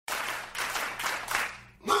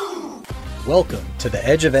Welcome to The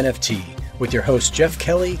Edge of NFT with your hosts Jeff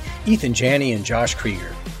Kelly, Ethan Janney, and Josh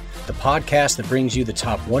Krieger, the podcast that brings you the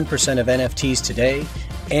top 1% of NFTs today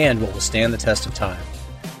and what will stand the test of time.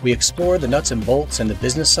 We explore the nuts and bolts and the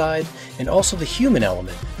business side, and also the human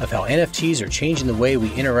element of how NFTs are changing the way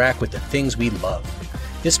we interact with the things we love.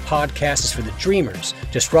 This podcast is for the dreamers,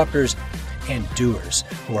 disruptors, and doers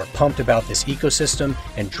who are pumped about this ecosystem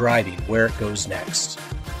and driving where it goes next.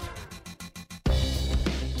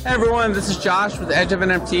 Hey everyone, this is Josh with Edge of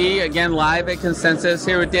NFT, again live at Consensus,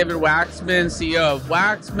 here with David Waxman, CEO of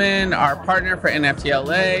Waxman, our partner for NFT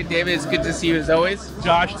LA. David, it's good to see you as always.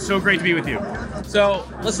 Josh, it's so great to be with you. So,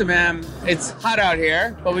 listen man, it's hot out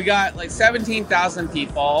here, but we got like 17,000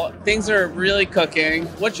 people. Things are really cooking.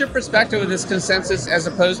 What's your perspective of this Consensus as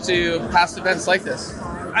opposed to past events like this?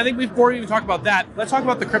 I think before we even talk about that, let's talk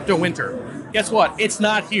about the crypto winter. Guess what? It's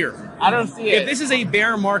not here. I don't see it. If this is a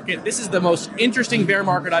bear market, this is the most interesting bear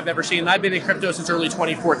market I've ever seen. I've been in crypto since early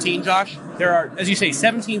 2014, Josh. There are, as you say,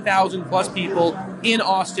 17,000 plus people in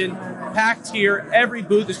Austin, packed here. Every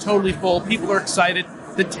booth is totally full. People are excited.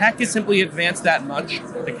 The tech has simply advanced that much.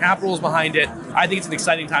 The capital is behind it. I think it's an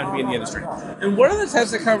exciting time to be in the industry. And what are the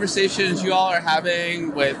types of conversations you all are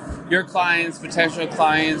having with your clients, potential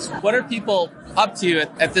clients? What are people up to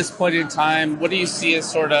at this point in time? What do you see as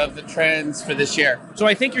sort of the trends for this year? So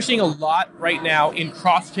I think you're seeing a lot right now in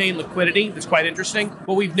cross-chain liquidity. That's quite interesting.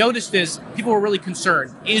 What we've noticed is people were really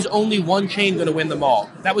concerned. Is only one chain going to win them all?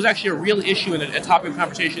 That was actually a real issue in a topic of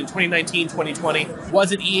conversation in 2019, 2020.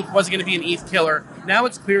 Was it ETH? Was it going to be an ETH killer? Now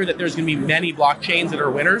it's clear that there's going to be many blockchains that are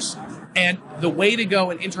winners. And the way to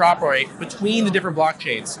go and interoperate between the different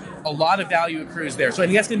blockchains, a lot of value accrues there. So I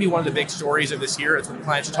think that's going to be one of the big stories of this year. That's what the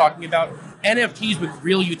clients are talking about. NFTs with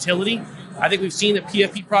real utility. I think we've seen the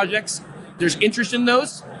PFP projects. There's interest in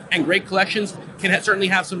those, and great collections can certainly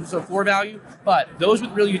have some floor value. But those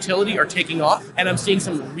with real utility are taking off. And I'm seeing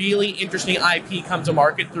some really interesting IP come to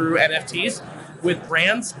market through NFTs with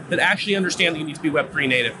brands that actually understand that you need to be Web3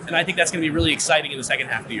 native. And I think that's going to be really exciting in the second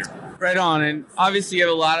half of the year. Right on. And obviously you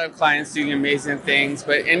have a lot of clients doing amazing things,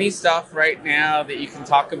 but any stuff right now that you can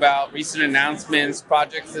talk about, recent announcements,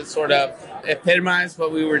 projects that sort of epitomize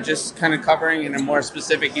what we were just kind of covering in a more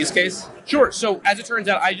specific use case? Sure. So as it turns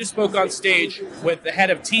out, I just spoke on stage with the head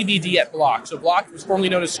of TBD at Block. So Block was formerly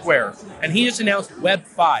known as Square. And he just announced Web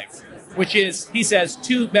 5, which is, he says,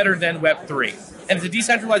 2 better than Web 3. And it's a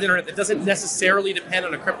decentralized internet that doesn't necessarily depend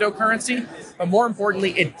on a cryptocurrency, but more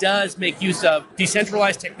importantly, it does make use of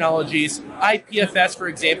decentralized technologies. IPFS, for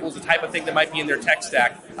example, is the type of thing that might be in their tech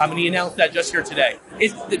stack. And he announced that just here today.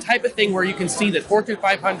 It's the type of thing where you can see that Fortune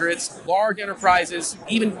 500s, large enterprises,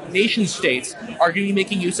 even nation states are going to be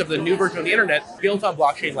making use of the new version of the internet built on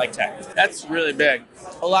blockchain-like tech. That's really big.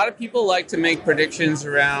 A lot of people like to make predictions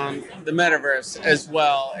around the metaverse as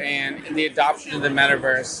well and the adoption of the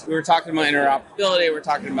metaverse. We were talking about interoperability, we're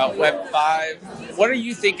talking about Web 5. What do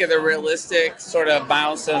you think are the realistic sort of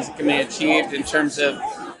milestones that can be achieved in terms of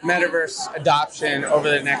metaverse adoption over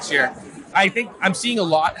the next year? I think I'm seeing a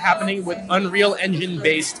lot happening with Unreal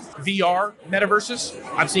Engine-based VR metaverses.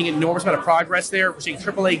 I'm seeing an enormous amount of progress there. We're seeing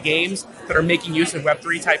AAA games that are making use of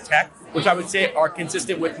Web3 type tech, which I would say are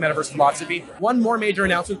consistent with metaverse philosophy. One more major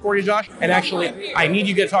announcement for you, Josh, and actually, I need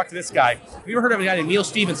you to talk to this guy. Have you ever heard of a guy named Neil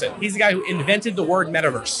Stephenson? He's the guy who invented the word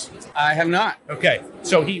metaverse. I have not. Okay,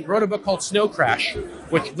 so he wrote a book called Snow Crash,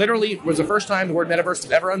 which literally was the first time the word metaverse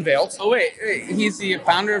was ever unveiled. Oh, wait, he's the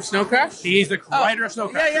founder of Snow Crash? He's the writer of Snow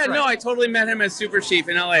Crash. Yeah, no, I totally met him as Super Chief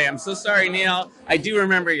in LA. I'm so sorry, Neil. I do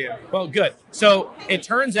remember you. Well, good. So it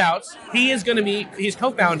turns out he's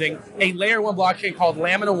co-founding a layer 1 blockchain called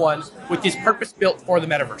Lamina One, which is purpose-built for the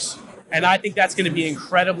metaverse. And I think that's going to be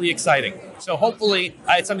incredibly exciting. So hopefully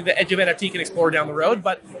it's something that Edge of NFT can explore down the road,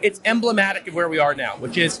 but it's emblematic of where we are now,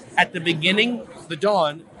 which is at the beginning, the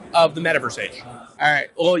dawn of the metaverse age. All right.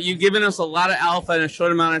 Well, you've given us a lot of alpha in a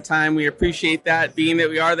short amount of time. We appreciate that, being that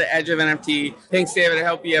we are the Edge of NFT. Thanks, David. I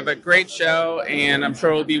hope you have a great show, and I'm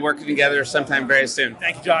sure we'll be working together sometime very soon.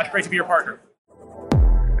 Thank you, Josh. Great to be your partner.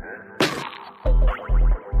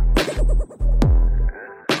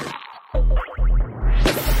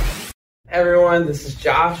 Hey everyone, this is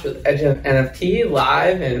Josh with Edge of NFT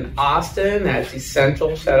live in Austin at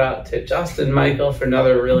Decentral. Shout out to Justin Michael for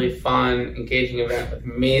another really fun, engaging event with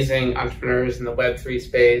amazing entrepreneurs in the Web3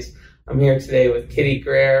 space. I'm here today with Kitty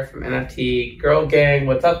Greer from NFT Girl Gang.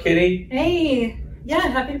 What's up, Kitty? Hey. Yeah,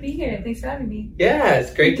 happy to be here. Thanks for having me. Yeah,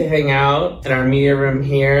 it's great to hang out in our media room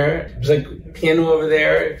here. There's a piano over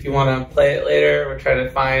there if you want to play it later. We're trying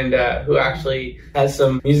to find who actually has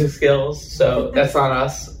some music skills, so that's not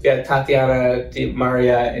us. We had Tatiana Di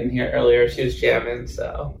Maria in here earlier. She was jamming,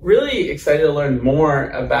 so really excited to learn more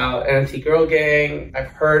about NFT Girl Gang. I've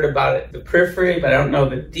heard about it, the periphery, but I don't know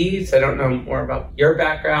the deeds. I don't know more about your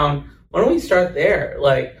background. Why don't we start there?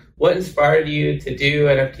 Like, what inspired you to do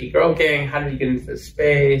NFT Girl Gang? How did you get into the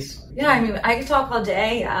space? Yeah, I mean, I could talk all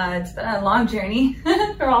day. It's been a long journey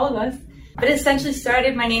for all of us. But it essentially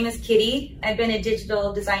started, my name is Kitty. I've been a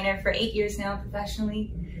digital designer for 8 years now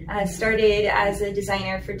professionally. I started as a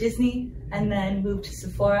designer for Disney and then moved to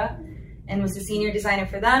Sephora and was a senior designer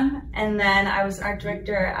for them. And then I was art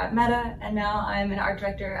director at Meta, and now I'm an art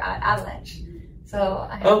director at Avalanche. So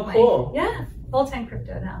I have cool. Yeah, full-time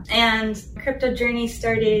crypto now. And crypto journey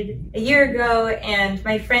started a year ago, and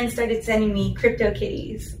my friends started sending me crypto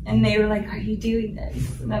kitties. And they were like, are you doing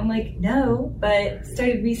this? And I'm like, no, but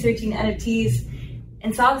started researching NFTs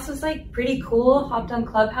and saw this was like pretty cool. Hopped on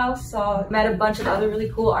Clubhouse, met a bunch of other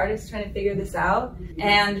really cool artists trying to figure this out,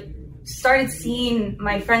 and started seeing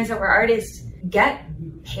my friends that were artists get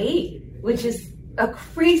paid, which is a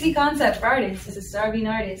crazy concept for artists as a starving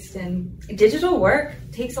artist. And digital work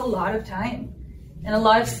takes a lot of time and a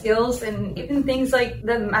lot of skills, and even things like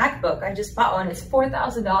the MacBook. I just bought one. It's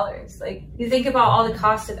 $4,000. Like, you think about all the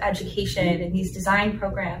cost of education and these design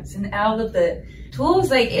programs and all of the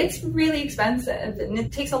tools, like, it's really expensive and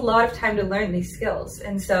it takes a lot of time to learn these skills.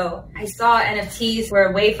 And so I saw NFTs were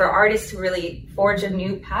a way for artists to really forge a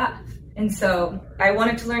new path. And so I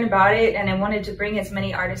wanted to learn about it, and I wanted to bring as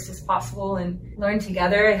many artists as possible and learn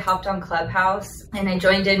together. I hopped on Clubhouse and I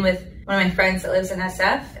joined in with one of my friends that lives in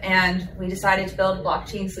SF, and we decided to build a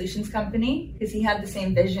blockchain solutions company because he had the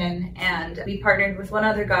same vision. And we partnered with one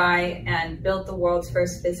other guy and built the world's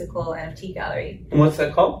first physical NFT gallery. And what's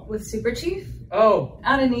that called? With Superchief. Oh.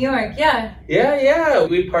 Out in New York, yeah. Yeah.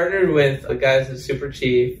 We partnered with the guys at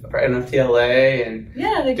Superchief for NFT LA and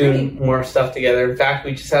they're doing great. more stuff together. In fact,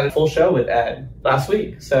 we just had a full show with Ed last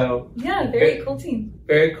week. So yeah, very cool team.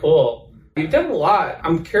 Very cool. You've done a lot.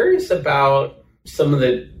 I'm curious about some of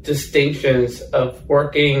the distinctions of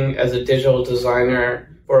working as a digital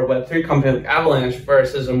designer for a Web3 company like Avalanche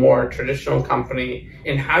versus a more traditional company,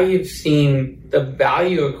 and how you've seen the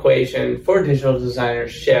value equation for digital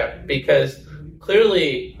designers shift. Because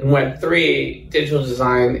clearly in Web3, digital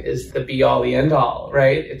design is the be-all, the end-all,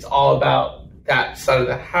 right? It's all about that side of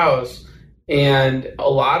the house. And a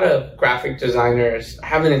lot of graphic designers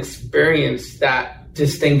haven't experienced that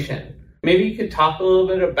distinction. Maybe you could talk a little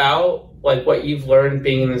bit about like what you've learned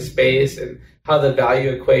being in the space and how the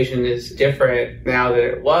value equation is different now than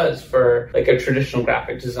it was for like a traditional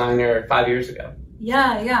graphic designer 5 years ago.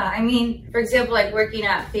 Yeah. I mean, for example, like working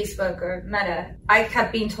at Facebook or Meta, I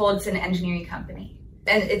kept being told it's an engineering company.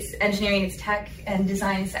 And it's engineering, it's tech, and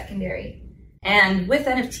design is secondary. And with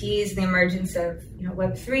NFTs and the emergence of,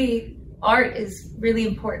 Web3, art is really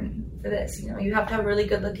important for this. You have to have a really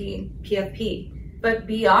good looking PFP. But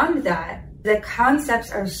beyond that, the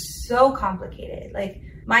concepts are so complicated. Like,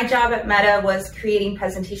 my job at Meta was creating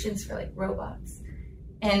presentations for like robots.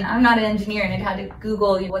 And I'm not an engineer, and I had to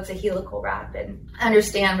Google what's a helical wrap and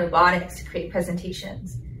understand robotics to create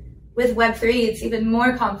presentations. With Web3, it's even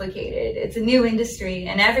more complicated. It's a new industry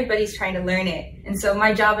and everybody's trying to learn it. And so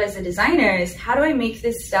my job as a designer is, how do I make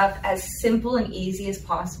this stuff as simple and easy as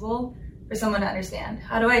possible for someone to understand?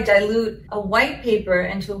 How do I dilute a white paper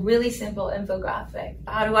into a really simple infographic?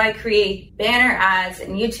 How do I create banner ads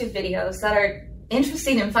and YouTube videos that are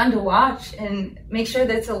interesting and fun to watch, and make sure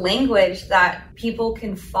that it's a language that people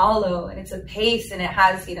can follow, and it's a pace, and it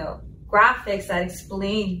has, graphics that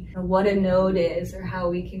explain what a node is or how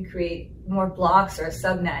we can create more blocks or a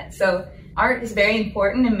subnet. So art is very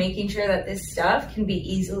important in making sure that this stuff can be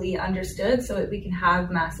easily understood so that we can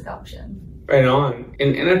have mass adoption. Right on.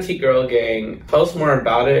 In NFT Girl Gang, tell us more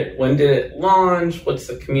about it. When did it launch? What's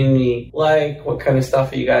the community like? What kind of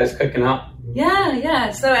stuff are you guys cooking up?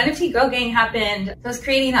 Yeah. So NFT Girl Gang happened. I was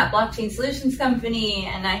creating that blockchain solutions company,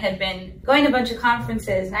 and I had been going to a bunch of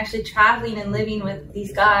conferences and actually traveling and living with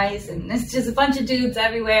these guys, and it's just a bunch of dudes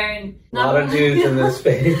everywhere. And a lot of dudes in this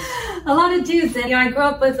space. A lot of dudes. And I grew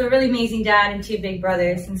up with a really amazing dad and two big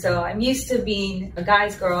brothers, and so I'm used to being a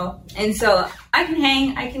guy's girl. And so I can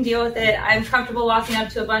hang, I can deal with it. I'm comfortable walking up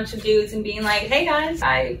to a bunch of dudes and being like, hey guys,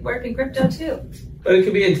 I work in crypto too. But it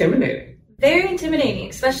can be intimidating. Very intimidating,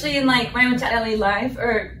 especially in when I went to LA Live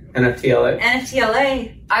or NFT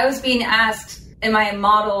LA. I was being asked and my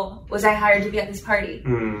model was I hired to be at this party.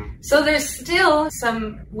 So there's still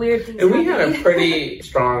some weird things. And we had a pretty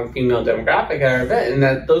strong female demographic at our event, and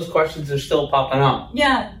that those questions are still popping up.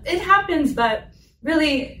 Yeah, it happens, but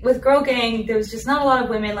really with Girl Gang, there was just not a lot of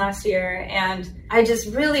women last year, and I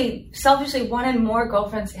just really selfishly wanted more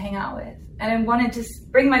girlfriends to hang out with. And I wanted to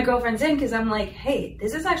bring my girlfriends in because I'm like, hey,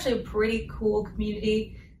 this is actually a pretty cool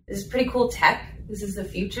community. This is pretty cool tech. This is the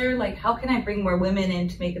future. Like, how can I bring more women in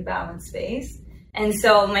to make a balanced space? And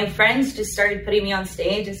so my friends just started putting me on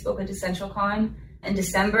stage. I spoke at DecentralCon in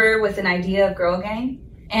December with an idea of Girl Gang.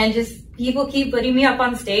 And just people keep putting me up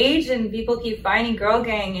on stage and people keep finding Girl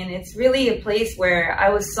Gang. And it's really a place where I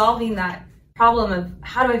was solving that problem of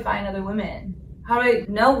how do I find other women? How do I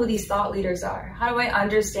know who these thought leaders are? How do I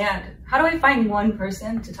understand? How do I find one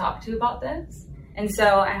person to talk to about this? And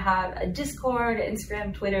so I have a Discord,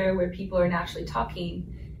 Instagram, Twitter, where people are naturally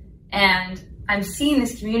talking. And I'm seeing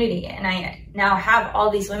this community, and I now have all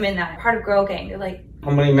these women that are part of Girl Gang. They're like,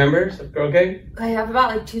 how many members of Girl Gang? I have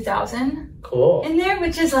about like 2,000 cool in there,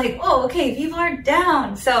 which is like, oh, okay, people are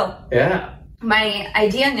down. So yeah, my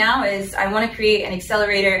idea now is I want to create an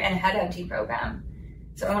accelerator and a headhunting program.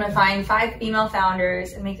 So I want to find 5 female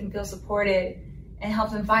founders and make them feel supported and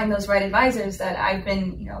help them find those right advisors that I've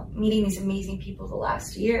been, meeting these amazing people the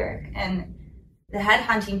last year. And the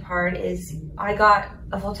headhunting part is I got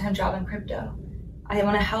a full-time job in crypto. I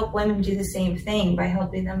want to help women do the same thing by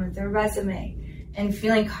helping them with their resume and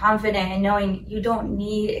feeling confident and knowing you don't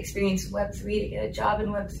need experience in Web3 to get a job in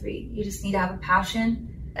Web3. You just need to have a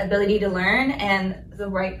passion, ability to learn, and the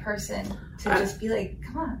right person to just be like,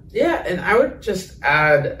 come on. Yeah, and I would just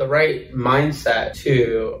add the right mindset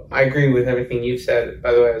too. I agree with everything you've said,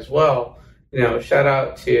 by the way, as well. Shout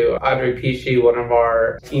out to Audrey Pichi, one of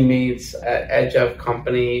our teammates at Edge of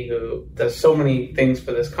Company, who does so many things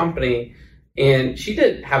for this company. And she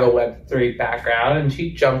did have a Web3 background, and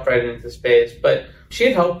she jumped right into the space. But she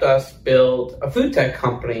had helped us build a food tech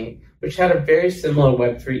company, which had a very similar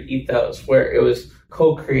Web3 ethos, where it was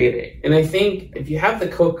co-creating. And I think if you have the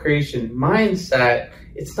co-creation mindset,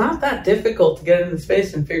 it's not that difficult to get into the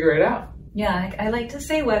space and figure it out. Yeah, I like to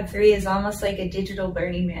say Web3 is almost like a digital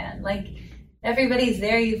Burning Man. Like, everybody's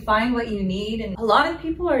there, you find what you need, and a lot of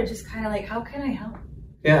people are just kind of like, how can I help?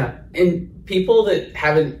 Yeah, and people that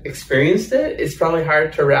haven't experienced it, it's probably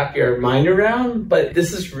hard to wrap your mind around, but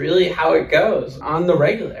this is really how it goes on the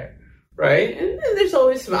regular, right? And there's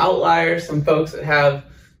always some outliers, some folks that have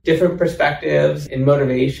different perspectives and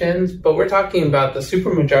motivations, but we're talking about the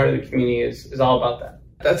supermajority of the community is all about that.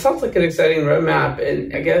 That sounds like an exciting roadmap,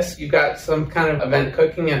 and I guess you've got some kind of event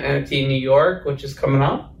cooking at NFT New York, which is coming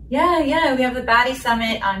up. Yeah, we have the Baddie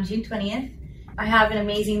Summit on June 20th. I have an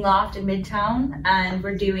amazing loft in Midtown, and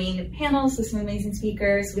we're doing panels with some amazing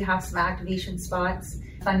speakers. We have some activation spots,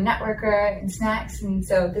 fun networker and snacks. And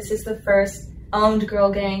so this is the first owned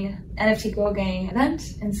Girl Gang, NFT Girl Gang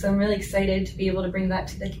event. And so I'm really excited to be able to bring that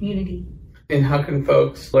to the community. And how can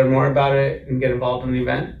folks learn more about it and get involved in the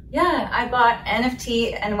event? Yeah, I bought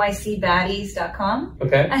NFTNYCBaddies.com.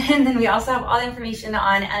 Okay. And then we also have all the information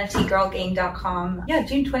on NFTGirlGang.com. Yeah,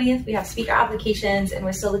 June 20th, we have speaker applications, and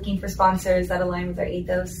we're still looking for sponsors that align with our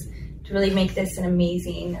ethos to really make this an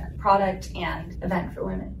amazing product and event for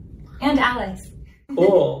women and allies.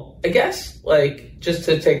 Cool. I guess, just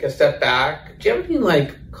to take a step back, do you have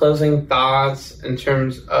any, closing thoughts in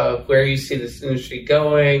terms of where you see this industry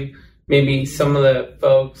going? Maybe some of the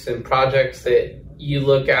folks and projects that you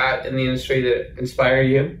look at in the industry that inspire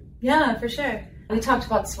you? Yeah, for sure. We talked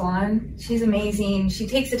about Swan. She's amazing. She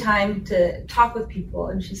takes the time to talk with people,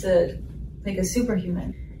 and she's a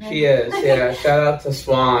superhuman. She is, yeah. Shout out to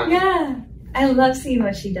Swan. Yeah. I love seeing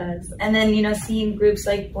what she does. And then, seeing groups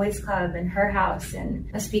like Boys Club and Her House,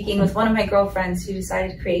 and speaking with one of my girlfriends who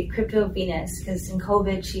decided to create Crypto Venus, because in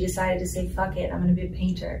COVID, she decided to say, fuck it, I'm going to be a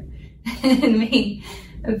painter. And made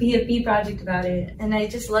a PFP project about it. And I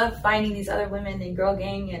just love finding these other women in Girl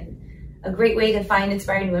Gang, and a great way to find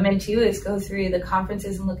inspiring women too is go through the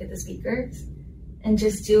conferences and look at the speakers and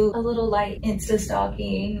just do a little light Insta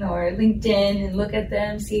stalking or LinkedIn and look at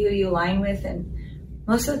them, see who you align with. And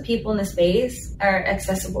most of the people in the space are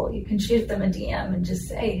accessible. You can shoot them a DM and just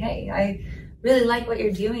say, hey, I really like what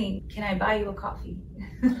you're doing. Can I buy you a coffee?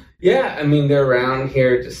 Yeah, they're around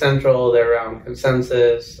here at Decentral, they're around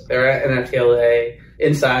Consensus, they're at NFTLA,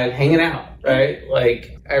 inside, hanging out, right?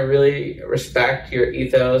 I really respect your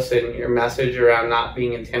ethos and your message around not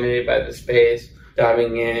being intimidated by the space,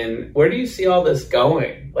 diving in. Where do you see all this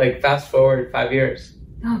going? Fast forward 5 years.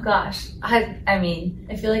 Oh gosh, I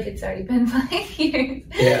feel like it's already been 5 years.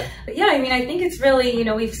 Yeah. But yeah, I think it's really,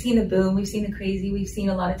 we've seen the boom, we've seen the crazy, we've seen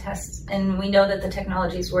a lot of tests, and we know that the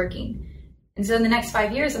technology is working. And so in the next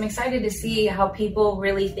 5 years, I'm excited to see how people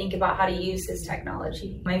really think about how to use this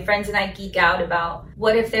technology. My friends and I geek out about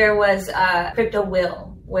what if there was a crypto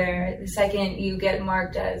will, where the second you get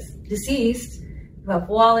marked as deceased, you have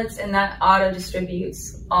wallets and that auto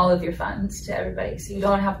distributes all of your funds to everybody. So you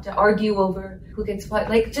don't have to argue over who gets what,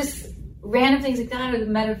 like just random things like that, or the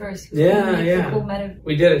metaverse. Yeah.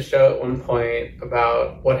 We did a show at one point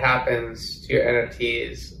about what happens to your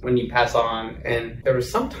NFTs when you pass on, and there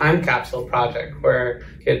was some time capsule project where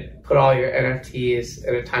you could put all your NFTs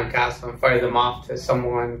in a time capsule and fire them off to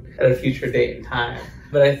someone at a future date and time.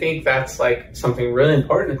 But I think that's like something really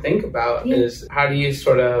important to think about is how do you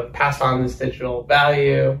sort of pass on this digital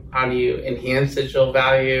value? How do you enhance digital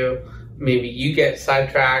value? Maybe you get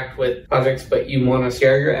sidetracked with projects, but you want to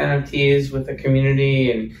share your NFTs with the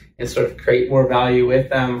community and sort of create more value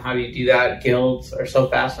with them. How do you do that? Guilds are so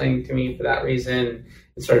fascinating to me for that reason.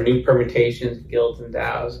 And sort of new permutations of guilds and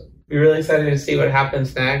DAOs. We're really excited to see what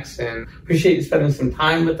happens next, and appreciate you spending some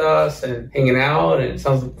time with us and hanging out. And it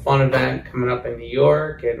sounds like a fun event coming up in New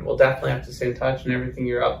York, and we'll definitely have to stay in touch and everything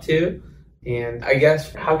you're up to. And I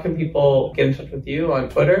guess, how can people get in touch with you on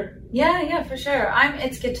Twitter? Yeah, for sure. I'm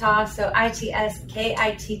Itskittah, so ITSKITTAH.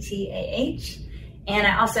 And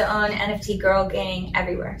I also own NFT Girl Gang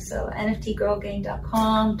everywhere. So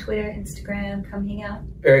NFTgirlgang.com, Twitter, Instagram, come hang out.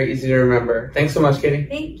 Very easy to remember. Thanks so much, Katie.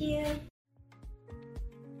 Thank you.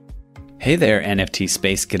 Hey there, NFT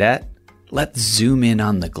Space Cadet. Let's zoom in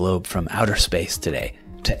on the globe from outer space today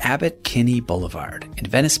to Abbot Kinney Boulevard in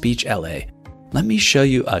Venice Beach, LA. Let me show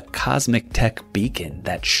you a cosmic tech beacon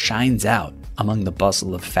that shines out among the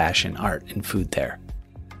bustle of fashion, art, and food there.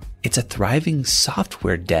 It's a thriving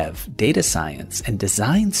software dev, data science, and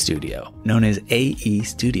design studio known as AE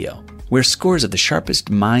Studio, where scores of the sharpest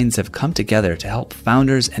minds have come together to help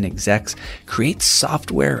founders and execs create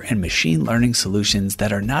software and machine learning solutions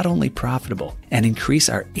that are not only profitable and increase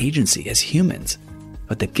our agency as humans,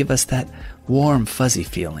 but that give us that warm, fuzzy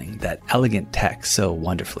feeling that elegant tech so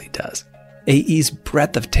wonderfully does. AE's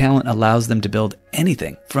breadth of talent allows them to build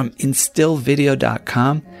anything from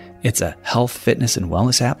InstillVideo.com, it's a health, fitness, and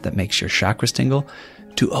wellness app that makes your chakras tingle,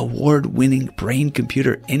 to award-winning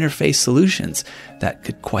brain-computer interface solutions that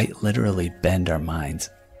could quite literally bend our minds.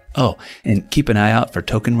 Oh, and keep an eye out for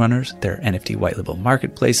Token Runners, their NFT white label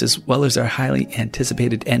marketplace, as well as our highly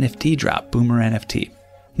anticipated NFT drop, Boomer NFT.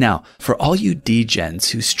 Now, for all you degens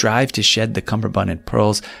who strive to shed the cummerbund and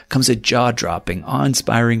pearls comes a jaw-dropping,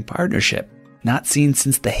 awe-inspiring partnership, not seen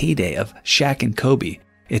since the heyday of Shaq and Kobe.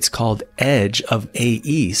 It's called Edge of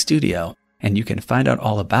AE Studio, and you can find out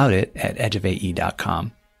all about it at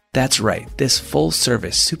edgeofae.com. That's right, this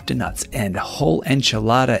full-service, soup to nuts, and whole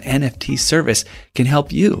enchilada NFT service can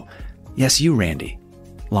help you, yes you Randy,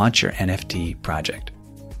 launch your NFT project.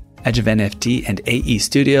 Edge of NFT and AE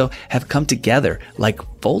Studio have come together like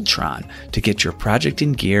Voltron to get your project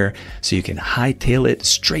in gear so you can hightail it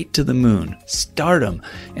straight to the moon, stardom,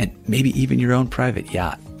 and maybe even your own private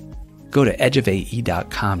yacht. Go to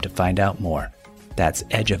edgeofae.com to find out more. That's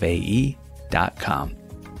edgeofae.com.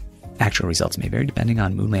 Actual results may vary depending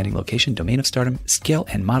on moon landing location, domain of stardom, scale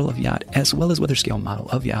and model of yacht, as well as whether scale, model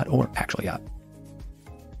of yacht, or actual yacht.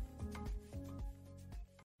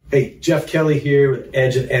 Hey, Jeff Kelly here with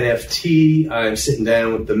Edge of NFT. I'm sitting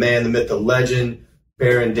down with the man, the myth, the legend,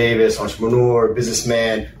 Baron Davis, entrepreneur,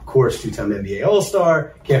 businessman, of course, two-time NBA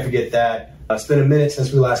All-Star. Can't forget that. It's been a minute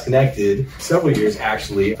since we last connected, several years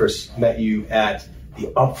actually. First met you at the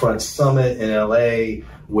Upfront Summit in LA,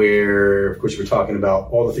 where, of course, you were talking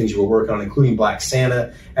about all the things you were working on, including Black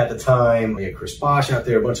Santa at the time. We had Chris Bosh out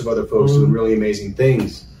there, a bunch of other folks doing really amazing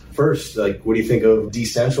things. First, what do you think of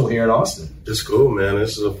Decentral here in Austin? It's cool, man.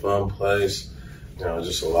 This is a fun place. You know,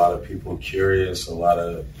 just a lot of people curious, a lot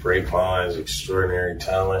of great minds, extraordinary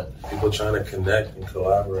talent, people trying to connect and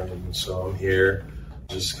collaborate. And so I'm here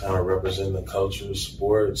just kind of representing the culture,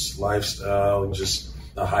 sports, lifestyle, and just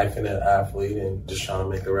a hyphenate athlete and just trying to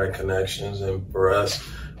make the right connections. And for us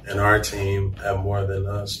and our team have more than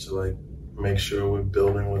us to make sure we're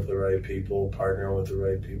building with the right people, partnering with the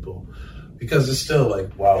right people. Because it's still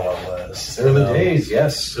Wild Wild West. Early days,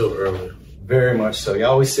 yes. Still early. Very much so. You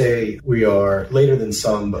always say we are later than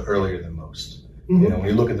some, but earlier than most. Mm-hmm. You know, when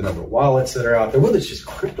you look at the number of wallets that are out there, whether it's just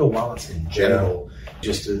crypto wallets in general,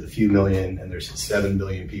 just a few million, and there's 7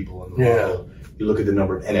 billion people in the world. You look at the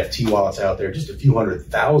number of NFT wallets out there, just a few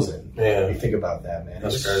 100,000. Yeah. You think about that, man.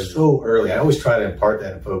 That's it's so early. I always try to impart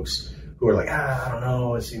that to folks who are I don't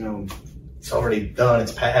know, it's, it's already done,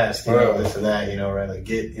 it's past, this and that, right?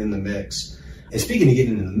 Get in the mix. And speaking of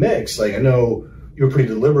getting in the mix, I know you were pretty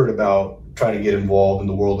deliberate about trying to get involved in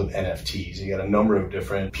the world of NFTs. You got a number of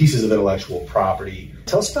different pieces of intellectual property.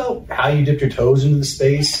 Tell us about how you dipped your toes into the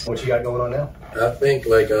space, what you got going on now. I think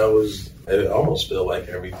I almost feel like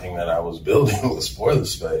everything that I was building was for the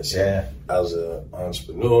space. Yeah. As an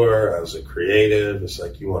entrepreneur, as a creative, it's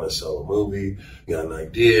like you want to sell a movie, you got an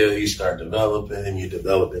idea, you start developing, you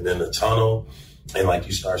develop it in a tunnel. And like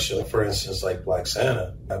you start showing, for instance, like Black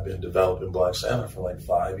Santa. I've been developing Black Santa for like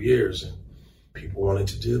 5 years, and people wanted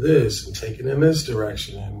to do this and take it in this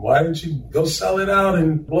direction. And why didn't you go sell it out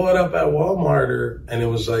and blow it up at Walmart? And it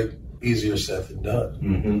was like easier said than done.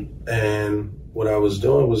 Mm-hmm. And what I was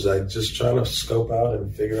doing was like just trying to scope out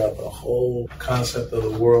and figure out the whole concept of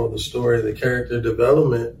the world, the story, the character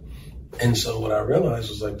development. And so what I realized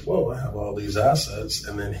was like, whoa, I have all these assets,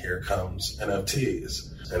 and then here comes NFTs.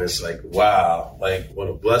 And it's like, wow, like what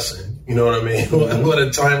a blessing. You know what I mean? What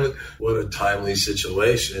a timely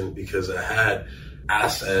situation, because I had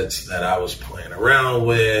assets that I was playing around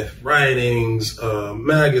with, writings,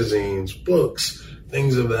 magazines, books,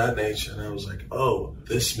 things of that nature. And I was like, oh,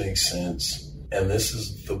 this makes sense. And this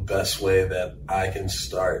is the best way that I can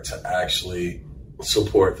start to actually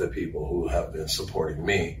support the people who have been supporting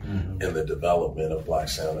me in the development of Black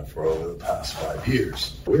Santa for over the past 5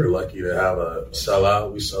 years. We were lucky to have a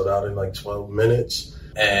sellout. We sold out in like 12 minutes.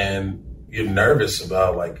 And you're nervous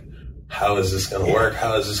about like, how is this going to work?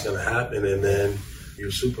 How is this going to happen? And then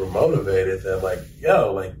you're super motivated that like,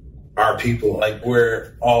 yo, like our people, like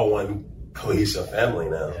we're all one cohesive family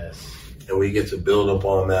now. Yes. And we get to build up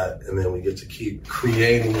on that, and then we get to keep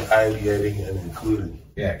creating, ideating, and including.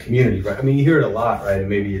 Yeah, community, right? I mean, you hear it a lot, right? And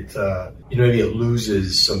maybe it, maybe it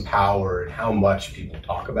loses some power in how much people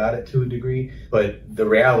talk about it to a degree. But the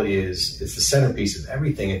reality is, it's the centerpiece of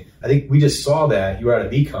everything. And I think we just saw that. You were at a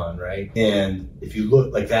VCon, right? And if you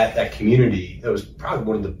look like that community, that was probably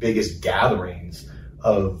one of the biggest gatherings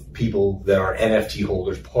of people that are NFT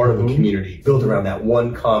holders, part of a community built around that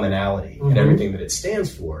one commonality and everything that it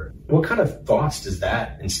stands for. What kind of thoughts does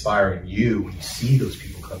that inspire in you when you see those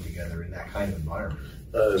people come together in that kind of environment?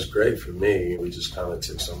 It's great for me. We just kind of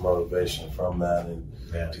took some motivation from that, and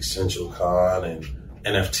Essential Con and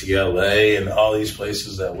NFT LA and all these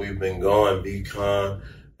places that we've been going, VCon,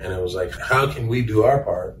 and it was like, how can we do our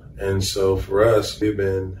part? And so for us, we've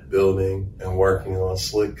been building and working on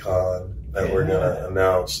SlickCon that we're going to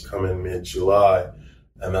announce coming mid-July,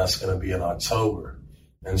 and that's going to be in October.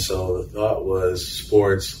 And so the thought was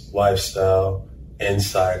sports, lifestyle,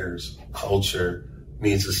 insiders, culture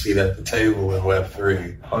needs a seat at the table in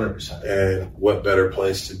Web3. 100%. And what better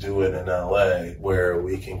place to do it in LA, where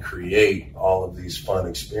we can create all of these fun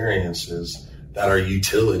experiences that are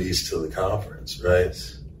utilities to the conference, right?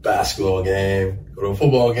 Basketball game, go to a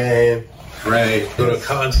football game, right? Go to a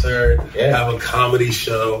concert, have a comedy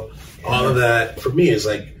show. All of that for me is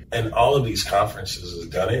like, and all of these conferences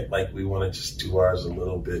have done it. Like, we want to just do ours a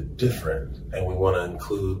little bit different, and we want to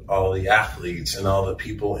include all the athletes and all the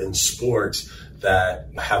people in sports that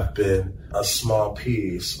have been a small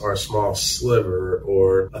piece or a small sliver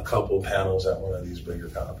or a couple panels at one of these bigger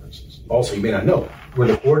conferences. Also, you may not know, we're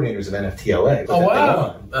the coordinators of NFT LA. Oh,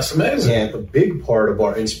 wow. That's amazing. And a big part of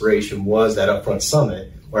our inspiration was that Upfront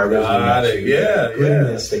Summit, where I originally met you.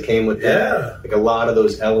 Goodness that came with that. Like, a lot of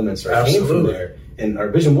those elements came from there. And our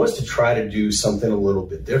vision was to try to do something a little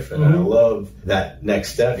bit different. And I love that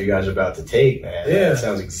next step you guys are about to take, man. It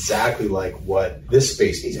sounds exactly like what this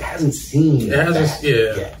space needs. It hasn't seen that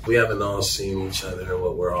yet. We haven't all seen each other and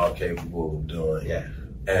what we're all capable of doing. Yeah.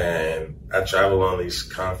 And I travel on these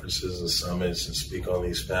conferences and summits and speak on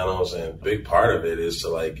these panels. And a big part of it is to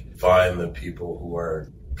like find the people who are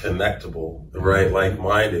connectable, the right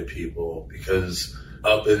like-minded people. Because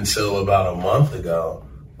up until about a month ago,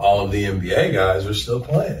 all of the NBA guys were still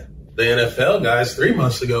playing. The NFL guys 3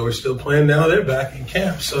 months ago were still playing. Now they're back in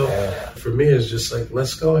camp. So for me, it's just like,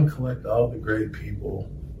 let's go and collect all the great people.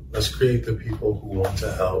 Let's create the people who want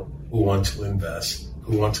to help, who want to invest,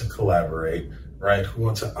 who want to collaborate, right? Who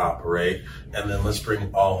want to operate. And then let's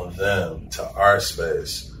bring all of them to our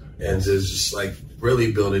space. And just like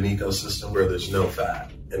really build an ecosystem where there's no fat,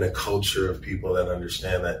 and a culture of people that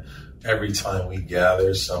understand that every time we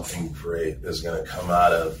gather, something great is going to come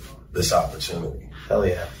out of this opportunity. Hell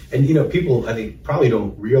yeah. And, people, I think, probably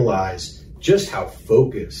don't realize just how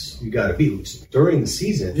focused you got to be. During the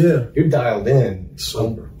season, you're dialed in,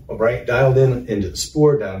 right? Dialed in into the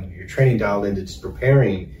sport, down to your training, dialed into just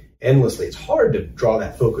preparing endlessly. It's hard to draw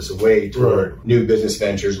that focus away toward new business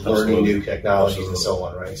ventures, learning new technologies, and so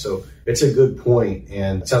on, right? So it's a good point,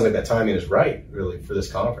 and it sounds like that timing is right, really, for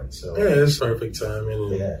this conference. So it's perfect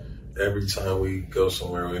timing. every time we go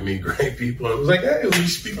somewhere, we meet great people. It was like, hey, will you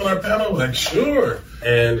speak on our panel? Like, sure.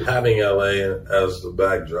 And having LA as the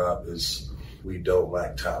backdrop is, we don't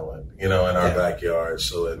lack talent, in our backyard.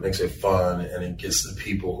 So it makes it fun, and it gives the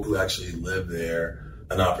people who actually live there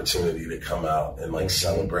an opportunity to come out and like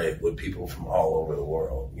celebrate with people from all over the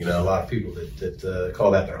world. A lot of people that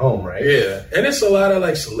call that their home, right? Yeah. And it's a lot of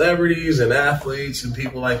like celebrities and athletes and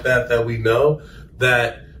people like that we know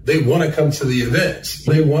that they want to come to the events.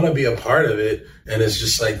 They want to be a part of it. And it's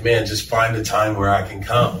just like, man, just find a time where I can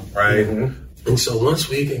come, right? Mm-hmm. And so once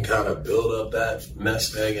we can kind of build up that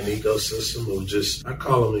nest egg and ecosystem of I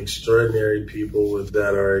call them extraordinary people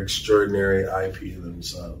that are extraordinary IP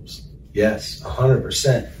themselves. Yes,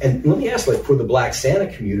 100%. And let me ask, for the Black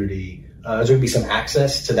Santa community, is there going to be some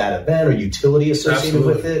access to that event or utility associated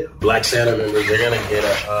with it? Black Santa members, they're going to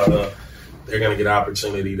get an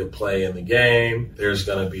opportunity to play in the game. There's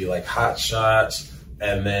going to be like hot shots.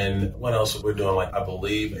 And then what else we're doing? I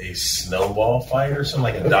believe a snowball fight or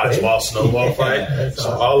something, like a dodgeball snowball fight. So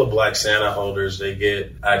awesome. All the Black Santa holders, they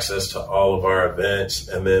get access to all of our events.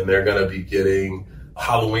 And then they're going to be getting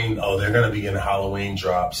Halloween. Oh, they're going to be getting Halloween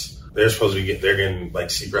drops. They're getting like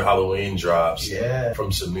secret Halloween drops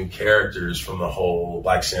from some new characters from the whole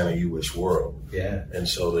Black Santa You Wish world. Yeah. And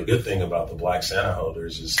so the good thing about the Black Santa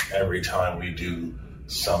holders is every time we do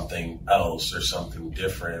something else or something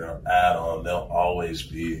different or add on, they'll always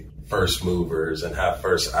be first movers and have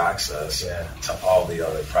first access to all the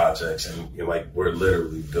other projects. And we're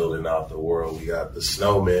literally building out the world. We got the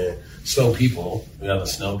snow people. We got the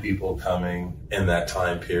snow people coming in that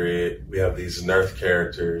time period. We have these Nerf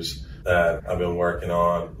characters that I've been working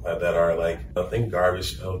on that are I think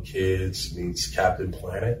Garbage Pail Kids meets Captain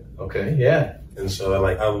Planet. Okay, yeah. And so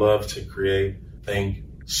I love to create, think,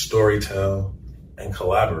 storytell, and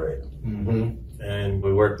collaborate. Mm-hmm. And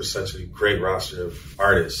we work with such a great roster of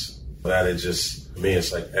artists that for me,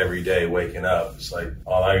 it's like every day waking up, it's like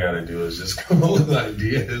all I got to do is just come up with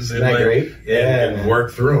ideas and, great? and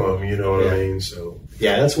work through them, you know what I mean? So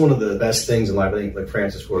that's one of the best things in life. I think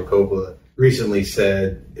Francis Ford Coppola recently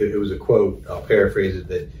said, it was a quote, I'll paraphrase it,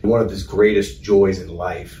 that one of his greatest joys in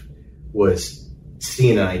life was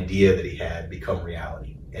seeing an idea that he had become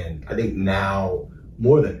reality. And I think now,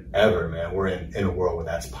 more than ever, man, we're in a world where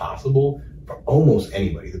that's possible for almost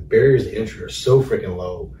anybody. The barriers to entry are so freaking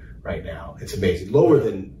low right now. It's amazing. Lower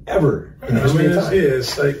than ever in the history of time.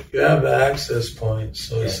 It's like you have the access point.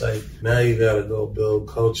 So it's like now you got to go build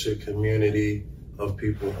culture, community of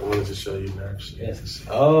people. I wanted to show you next. Yes.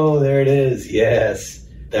 Oh, there it is. Yes.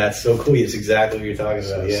 That's so cool. It's exactly what you're talking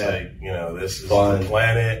about. It's this is the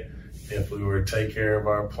planet. If we were to take care of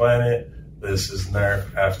our planet, this is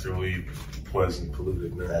Nerf after we poison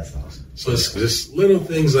polluted Nerf. That's awesome. So it's just little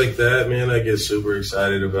things like that, man, I get super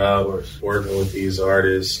excited about working with these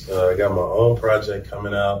artists. I got my own project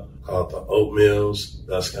coming out called The Oatmeals.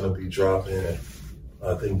 That's going to be dropping,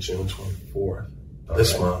 I think, June 24th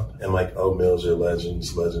this month. And oatmeals are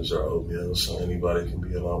legends. Legends are oatmeals. So anybody can be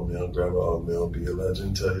an oatmeal. Grab an oatmeal, be a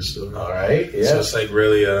legend, tell your story. All right. Yeah. So it's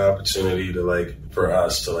really an opportunity to for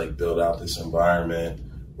us to build out this environment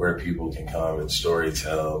where people can come and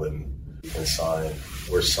storytell and sign.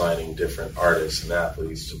 We're signing different artists and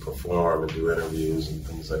athletes to perform and do interviews and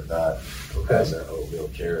things like that as their oatmeal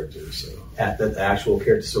characters. So at the actual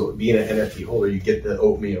character. So being an NFT holder, you get the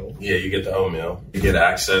oatmeal. Yeah, you get the oatmeal. You get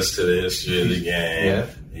access to the history of the game. Yeah.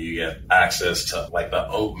 You get access to the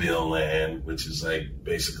oatmeal land, which is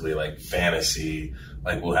basically fantasy.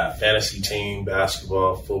 We'll have fantasy team,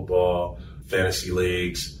 basketball, football, fantasy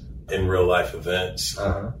leagues, in real life events,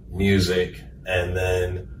 music, and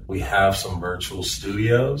then we have some virtual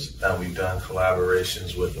studios that we've done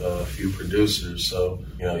collaborations with a few producers. So,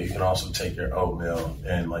 you can also take your oatmeal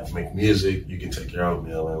and make music. You can take your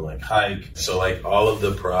oatmeal and hike. So all of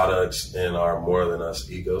the products in our More Than Us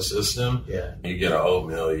ecosystem, you get an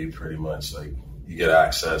oatmeal, you pretty much you get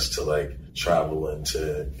access to travel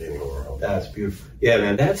into any world. That's beautiful. Yeah,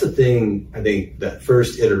 man, that's the thing. I think that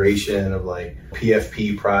first iteration of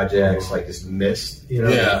PFP projects is missed,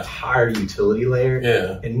 the entire utility layer.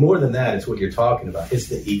 Yeah. And more than that, it's what you're talking about. It's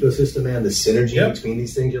the ecosystem, man, the synergy between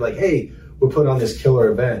these things. You're hey, we're putting on this killer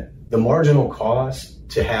event. The marginal cost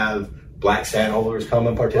to have Black Santa holders come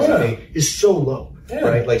and participate is so low. Yeah.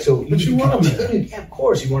 Right? So you want to of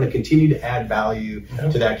course, you want to continue to add value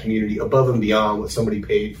to that community above and beyond what somebody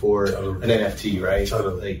paid for an NFT, right?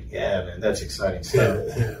 Totally. Man, that's exciting stuff.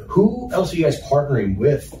 Yeah. Who else are you guys partnering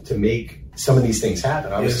with to make some of these things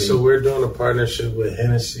happen? Obviously. So we're doing a partnership with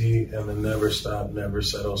Hennessy and the Never Stop, Never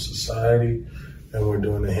Settle Society, and we're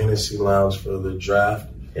doing the Hennessy Lounge for the draft.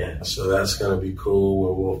 Yeah. So that's going to be cool,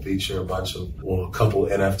 where we'll feature a couple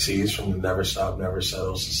NFTs from the Never Stop, Never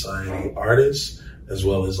Settle Society artists, as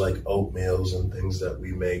well as like oatmeals and things that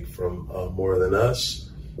we make from More Than Us.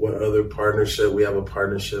 What other partnership? We have a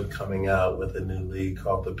partnership coming out with a new league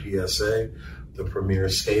called the PSA, the Premier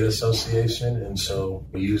Skate Association. And so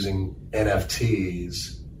we're using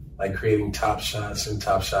NFTs, like creating Top Shots and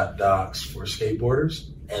Top Shot docs for skateboarders,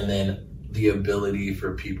 and then the ability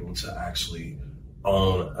for people to actually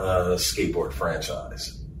own a skateboard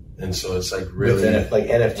franchise. And so it's like really like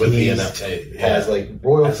NFTs with the NFT, has like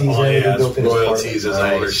royalties, royalties as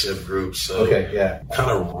ownership groups. So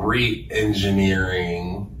kind of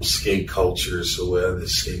re-engineering skate culture so where the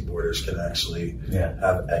skateboarders can actually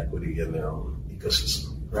have equity in their own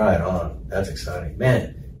ecosystem. Right on. That's exciting,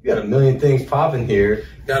 man. You got a million things popping here.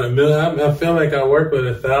 Got a million. I feel like I work with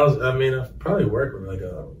 1,000. I mean, I probably work with like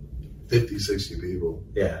 50, 60 people.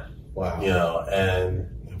 Yeah. Wow. You know, and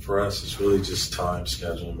for us, it's really just time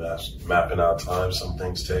scheduling, mapping out time. Some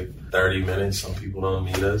things take 30 minutes. Some people don't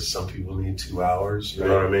need us. Some people need 2 hours. You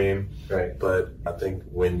know what I mean? Right. But I think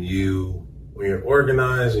when you're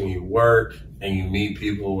organized and you work and you meet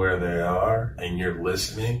people where they are and you're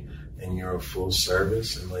listening and you're a full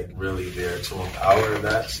service and like really there to empower,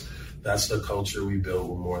 that's the culture we build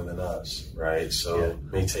with More Than Us, right? So it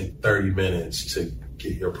may take 30 minutes to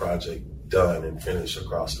get your project done and finish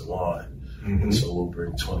across the line. Mm-hmm. And so we'll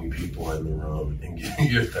bring 20 people in the room and give you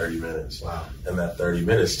your 30 minutes. Wow. And that 30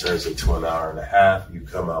 minutes turns into an hour and a half. You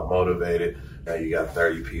come out motivated. Now you got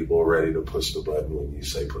 30 people ready to push the button when you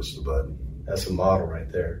say push the button. That's a model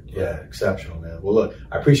right there. Yeah, exceptional, man. Well, look,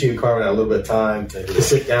 I appreciate you carving out a little bit of time to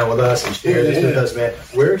sit down with us and share this with us, man.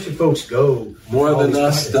 Where should folks go?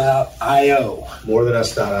 Morethanus.io.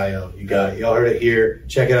 Morethanus.io. You got it. Y'all heard it here.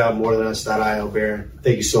 Check it out, morethanus.io, Baron.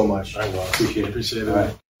 Thank you so much. I will. Appreciate it. All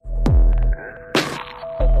right.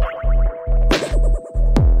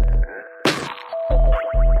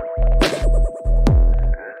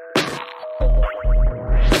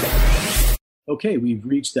 Okay, we've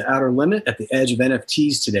reached the outer limit at the edge of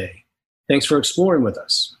NFTs today. Thanks for exploring with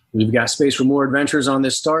us. We've got space for more adventures on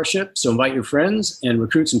this starship, so invite your friends and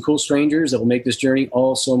recruit some cool strangers that will make this journey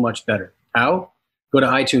all so much better. How? Go to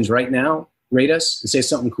iTunes right now, rate us, and say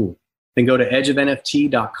something cool. Then go to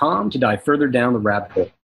edgeofnft.com to dive further down the rabbit hole.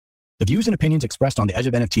 The views and opinions expressed on the Edge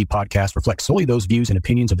of NFT podcast reflect solely those views and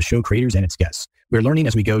opinions of the show creators and its guests. We're learning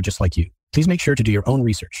as we go, just like you. Please make sure to do your own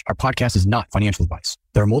research. Our podcast is not financial advice.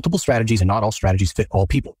 There are multiple strategies and not all strategies fit all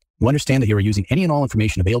people. You understand that you are using any and all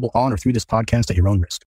information available on or through this podcast at your own risk.